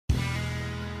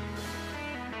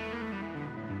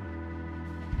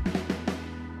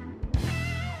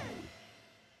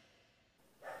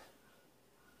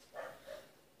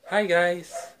Hi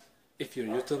guys! If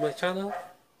you're new to my channel,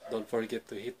 don't forget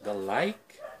to hit the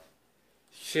like,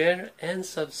 share, and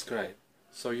subscribe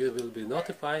so you will be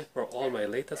notified for all my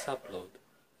latest upload.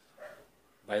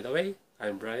 By the way,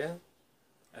 I'm Brian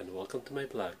and welcome to my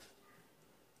vlog.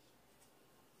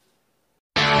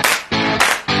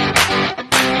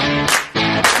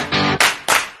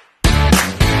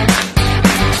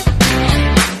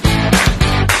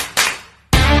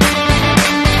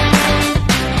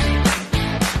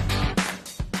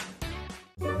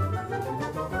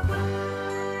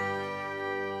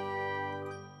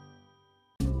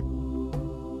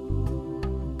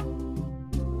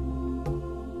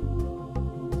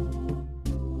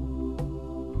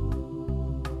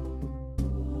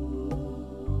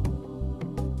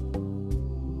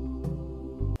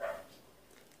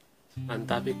 Ang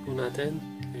topic po natin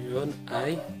ngayon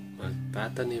ay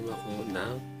magtatanim ako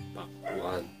ng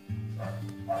pakwan.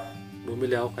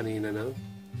 Bumili ako kanina ng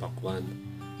pakwan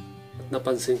at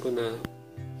napansin ko na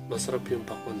masarap yung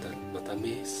pakwan dahil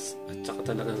matamis at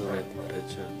saka talagang red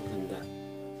siya, maganda.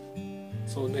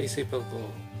 So naisipan ko,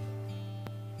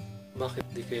 bakit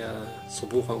di kaya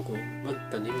subukan ko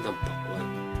magtanim ng pakwan,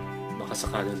 baka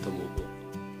sakaling tumubo.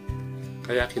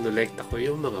 Kaya kinolekta ko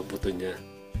yung mga buto niya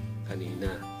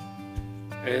kanina.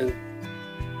 And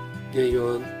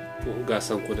ngayon,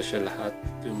 huhugasan ko na siya lahat,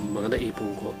 yung mga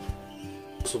naipon ko.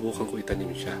 Subukan ko itanim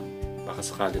siya, baka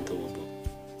sakaling tumubo.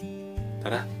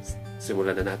 Tara,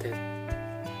 simulan na natin.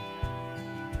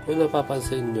 Kung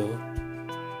napapansin nyo,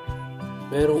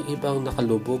 merong ibang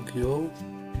nakalubog yung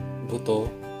buto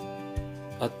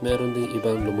at meron ding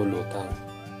ibang lumulutang.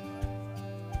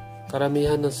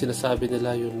 Karamihan ng sinasabi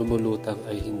nila yung lumulutang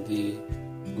ay hindi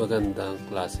magandang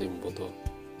klaseng buto.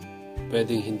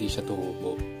 Pwedeng hindi siya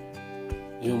tumubo.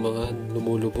 Yung mga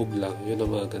lumulubog lang, yun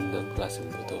ang mga gandang klaseng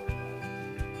buto.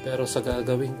 Pero sa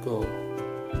gagawin ko,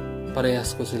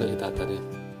 parehas ko silang itatanim.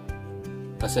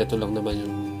 Kasi ito lang naman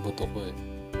yung buto ko eh.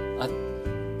 At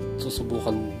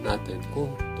susubukan natin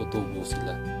kung tutubo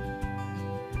sila.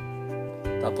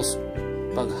 Tapos,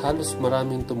 pag halos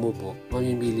maraming tumubo,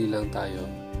 mamimili lang tayo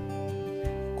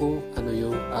kung ano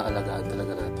yung aalagaan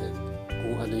talaga natin.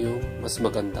 Kung ano yung mas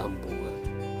maganda ang bunga.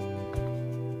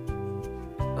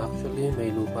 Actually,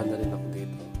 may lupa na rin ako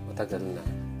dito. Matagal na.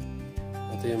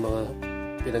 Ito yung mga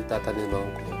pinagtataniman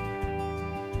ko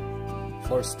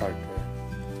for starter.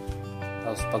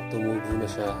 Tapos pag tumubo na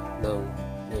siya ng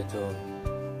medyo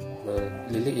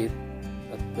liliit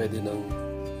at pwede nang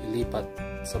ilipat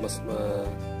sa mas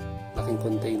malaking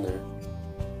container,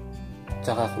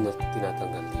 tsaka ako na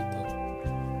tinatanggal dito.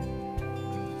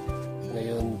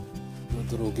 Ngayon,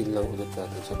 durugin lang ulit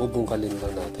natin siya. Bubungkalin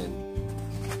lang natin.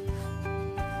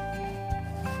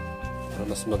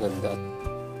 Mas maganda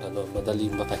at madali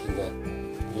makahinga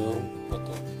yung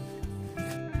buto.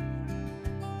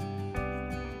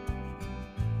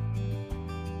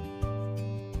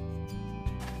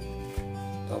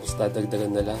 Tapos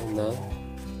dadagdagan na lang ng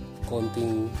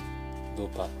konting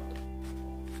lupa.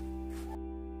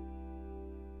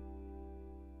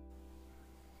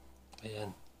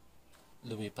 Ayan,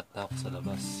 lumipat na ako sa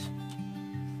labas.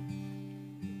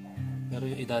 Pero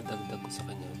yung idadagdag ko sa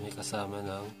kanya may kasama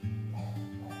ng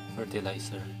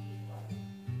fertilizer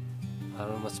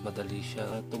para mas madali siya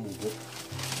tumubo.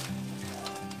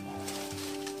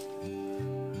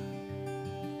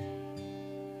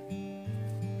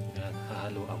 Yan,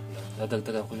 hahaluan ko lang.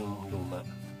 Dadagdagan ko yung luma.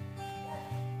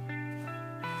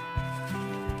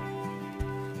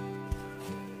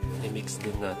 I-mix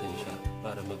din natin siya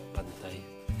para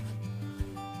magpantay.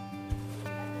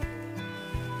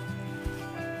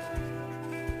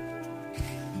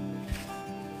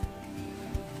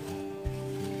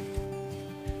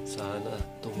 Sana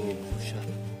tumubo siya.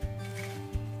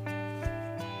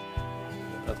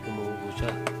 Pag tumubo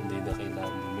siya, hindi na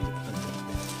kailangan bumili ka ng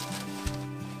dati.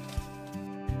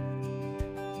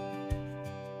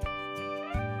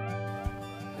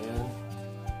 Ayan,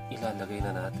 ilalagay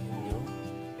na natin yung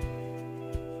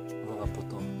mga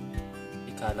buto.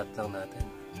 Ikalat lang natin.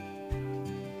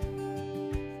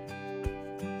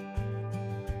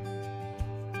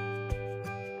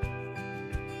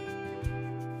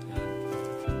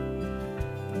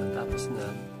 Tapos na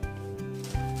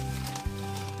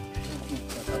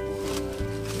tatapunan na.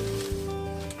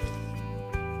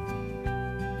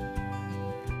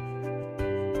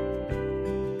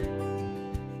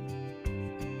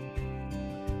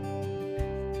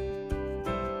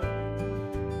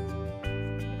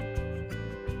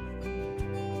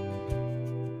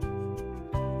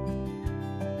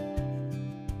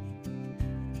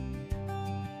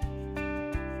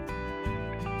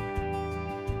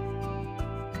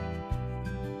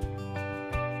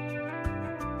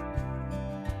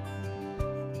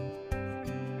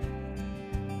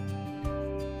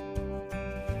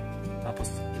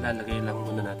 ilalagay lang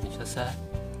muna natin siya sa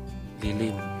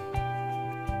lilim.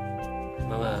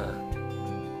 Mga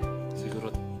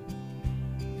siguro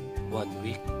 1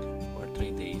 week or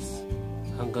 3 days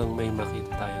hanggang may makita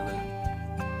tayo na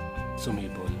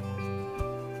sumibol.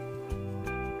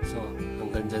 So,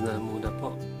 hanggang dyan na muna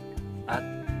po. At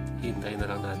hintayin na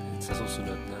lang natin sa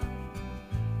susunod na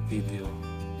video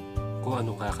kung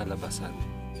anong kakalabasan.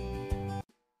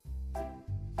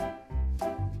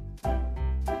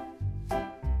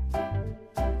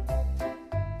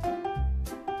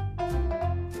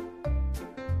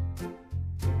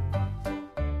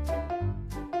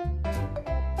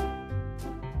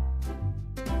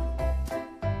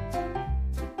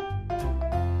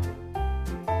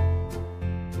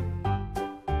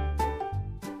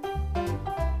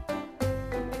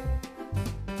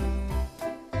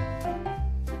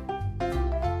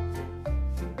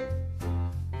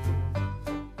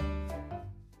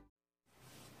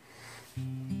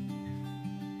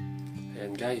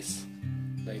 Ayan guys,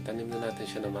 naitanim na natin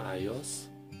siya na maayos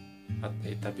at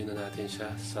naitabi na natin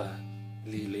siya sa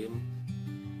lilim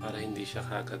para hindi siya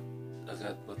agad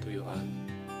matuyuan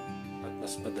at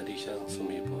mas madali siyang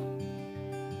sumibol.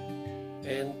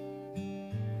 And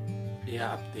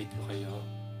i-update ko kayo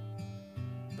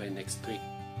by next week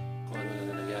kung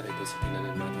ano na nangyari doon sa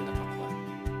tinanim natin na pakwan.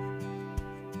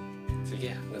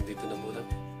 Sige, hanggang dito na muna.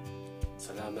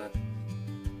 Salamat.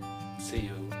 See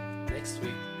you next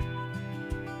week.